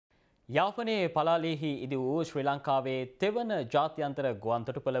යාපනයේ පලාලිහි ඉදි වූ ශ්‍රී ලංකාවේ තෙවන ජාත්‍යන්තර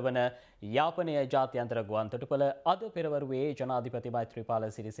ගුවන්තොටුපළ වන යාපනය ජාත්‍යන්තර ගුවන්තොටුපළ අද පෙරවරුවේ ජනාධිපති මෛත්‍රීපාල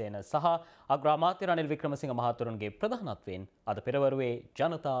සිරිසේන සහ අග්‍රාමාත්‍ය රනිල් වික්‍රමසිංහ මහතුරුන්ගේ ප්‍රධානත්වයෙන් අද පෙරවරුවේ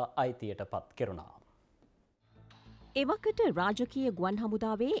ජනතා අයිතියට පත් කෙරුණා. එවකට රාජකීය ගුවන්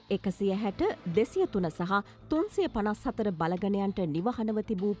හමුදාවේ 160 203 සහ 354 බලගණයන්ට නිවහනව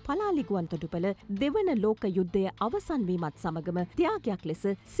තිබූ පලාලි ගුවන්තොටුපළ දෙවන ලෝක යුද්ධය අවසන් වීමත් සමගම ත්‍යාගයක් ලෙස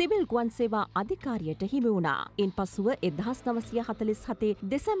සිවිල් ගුවන් සේවා අධිකාරියට හිමි වුණා. ඉන්පසුව 1947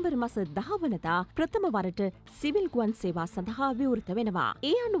 දෙසැම්බර් මාස 10 වනදා ප්‍රථම වරට සිවිල් ගුවන් සේවා සඳහා විවෘත වෙනවා.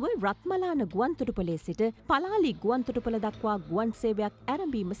 ඒ අනුව රත්මලාන ගුවන්තොටුපළේ සිට පලාලි ගුවන්තොටුපළ දක්වා ගුවන් සේවයක්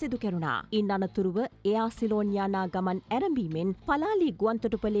ආරම්භීම සිදු කෙරුණා. ඉන් අනතුරුව එයා සිලෝන් යානා ගමන් ඇරඹීමෙන් පලාලි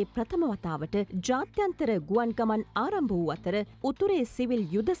ගුවන්තොටුපළේ ප්‍රථම වතාවට ජාත්‍යන්තර ගුවන් ගමන් ආරම්භ වූ අතර උතුරේ සිවිල්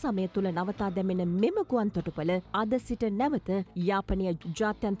යුද සමය තුළ නවතා දැමෙන මෙම ගුවන්තොටුපළ අද සිට නැවත යාපනය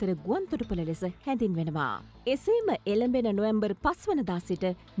ජාත්‍යන්තර ගුවන්තොටුපළ ලෙස හැඳින්වෙනවා. එසේම එළඹෙන නොවැම්බර් 5 වනදා සිට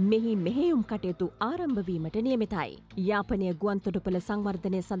මෙහි මෙහෙයුම් කටයුතු ආරම්භ වීමට නියමිතයි. යාපනය ගුවන්තොටුපළ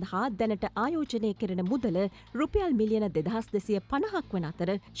සංවර්ධනය සඳහා දැනට ආයෝජනය කෙරෙන මුදල රුපියල් මිලියන 2250ක් වන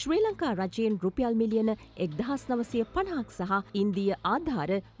අතර ශ්‍රී ලංකා රජයෙන් රුපියල් මිලියන 1950ක් සහ ඉන්දීය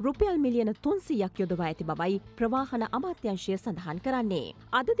ආධාර රුපියල් මිලියන 300ක් යොදවා ඇති බවයි ප්‍රවාහන අමාත්‍යාංශය සඳහන් කරන්නේ.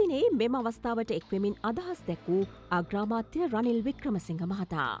 අද දිනේ මෙම අවස්ථාවට එක්වෙමින් අදහස් දැක්වූ අග්‍රාමාත්‍ය රනිල් වික්‍රමසිංහ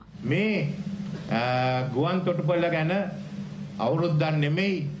මහතා. මේ ගුවන් තොටුපළ ගැන අවුරුද්දක්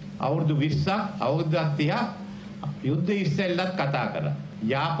නෙමෙයි අවුරුදු 20ක් අවුරුදු 30ක් යුද්ධ ඉස්සෙල්ලත් කතා කරා.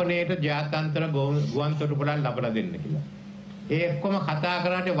 යාපනයේට ජාත්‍යන්තර ගුවන් තොටුපළක් ලබා දෙන්න කියලා. ඒ ඔක්කොම කතා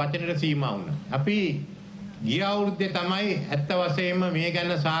කරාට වචනෙට සීමා වුණා. අපි ගිය අවුරුද්දේ තමයි ඇත්ත වශයෙන්ම මේ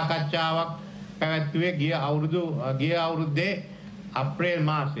ගැන සාකච්ඡාවක් පැවැත්වුවේ ගිය අවුරුද්දේ අප්‍රේල්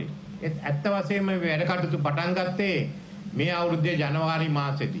මාසේ. ඒත් ඇත්ත වශයෙන්ම වැඩ කටයුතු පටන් ගත්තේ මේ අවුරුද්දේ ජනවාරි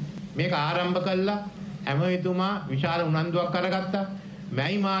මාසෙදී. මේක ආරම්භ කළා ඇමතිතුමා විශාල උනන්දුවක් අරගත්තා.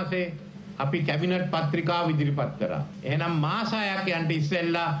 මැයි මාසේ අපි කැබිනට් පත්‍රිකාව ඉදිරිපත් කරා. එහෙනම් මාස 6ක් යන්න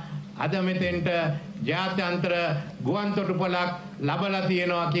ඉස්සෙල්ලා අද මෙතෙන්ට ජාත්‍යන්තර ගුවන් තොටුපළක් ලබලා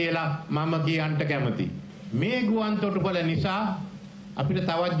තියෙනවා කියලා මම කියන්න කැමතියි. මේ ගුවන් තොටුපළ නිසා අපිට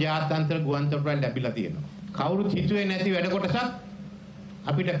තවත් ජාත්‍යන්තර ගුවන් තොටුපළ ලැබිලා තියෙනවා. කවුරුත් හිතුවේ නැති වැඩ කොටසක්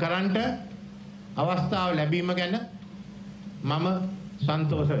අපිට කරන්න අවස්ථාව ලැබීම ගැන මම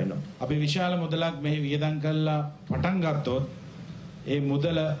සන්තෝෂ වෙනවා. අපි විශාල මුදලක් මෙහි වියදම් කළා පටන් ගත්තොත් ඒ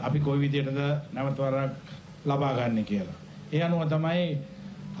මුදල අපි කොයි විදිහටද නැවත වරක් ලබා ගන්න කියලා. ඒ අනුව තමයි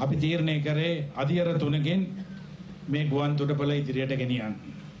අපි තීරණය කරේ අධියර 3කින් මේ ගුවන් තොටුපළ ඉදිරියට ගෙනියන්න.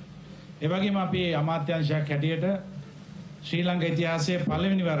 ඒ වගේම අපි අමාත්‍යාංශයක් හැටියට ශ්‍රී ලංකා ඉතිහාසයේ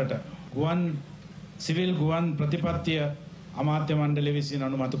පළවෙනි වරට ගුවන් සිවිල් ගුවන් ප්‍රතිපත්තිය අමාත්‍ය මණ්ඩලය විසින්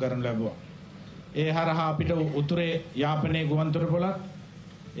අනුමත කරනු ලැබුවා. ඒ හරහා අපිට උතුරේ යාපනයේ ගුවන් තොටුපළත්,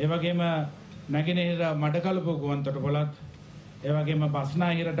 ඒ වගේම නැගෙනහිර මඩකලපුව ගුවන් තොටුපළත්, ඒ වගේම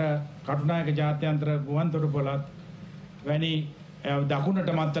බස්නාහිරට කටුනායක ජාත්‍යන්තර ගුවන් තොටුපළත් වැනි දකුණට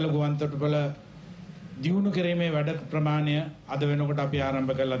මත්තල ගුවන් තොටුපළ දියුණු කිරීමේ වැඩ ප්‍රමාණය අද වෙනකොට අපි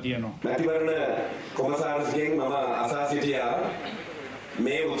ආරම්භ කරලා තියෙනවා. මැතිවරණ කොමසාරිස්ගෙන් මම අසා සිටියා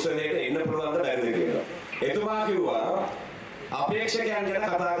මේ උත්සවයට එන්න පුළුවන්ද බැරිද කියලා. එතුමා කිව්වා අපේක්ෂකයන් ගැන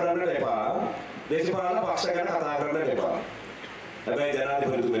කතා කරන්නට එපා. දේශපාලන පක්ෂ ගැන කතා කරන්නට එපා. හැබැයි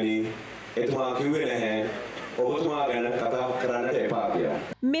ජනාධිපතිතුමනි එතුමා කිව්වේ නැහැ ඔබතුමා ගැන කතා කරන්නට එපා කියලා.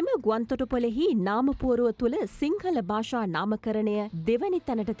 මෙම ගුවන්තොටුපළෙහි නාමපුවරුව තුළ සිංහල භාෂා නාමකරණය දෙවැනි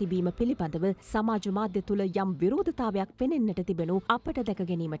තැනට තිබීම පිළිබඳව සමාජ මාධ්‍ය තුළ යම් විරෝධතාවයක් පෙනෙන්නට තිබෙනු අපට දැක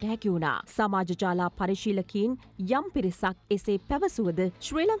ගැනීමට හැකි වුණා. සමාජ ජාලා පරිශීලකීන් යම් පිරිසක් එසේ පැවසුවද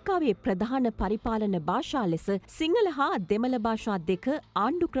ශ්‍රී ලංකාවේ ප්‍රධාන පරිපාලන භාෂා ලෙස සිංහල හා දෙමළ භාෂා දෙක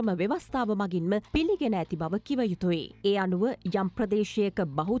ආණ්ඩුක්‍රම ව්‍යවස්ථාව මගින්ම පිළිගෙන ඇති බව කිව යුතුයි. ඒ අනුව යම් ප්‍රදේශයක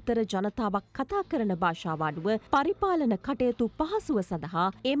බහුතර ජනතාවක් කතා කරන භාෂාව අනුව පරිපාලන කටයුතු පහසුව සඳහා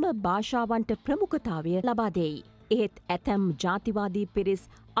එම භාෂාවන්ට ප්‍රමුඛතාවය ලබා දෙයි. එහෙත් ඇතැම් ජාතිවාදී පිරිස්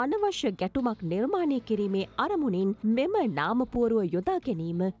අනවශ්‍ය ගැටුමක් නිර්මාණය කිරීමේ අරමුණින් මෙම නාමපුවරුව යොදා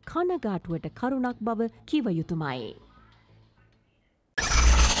ගැනීම කනගාටුවට කරුණක් බව කිව යුතුමයි.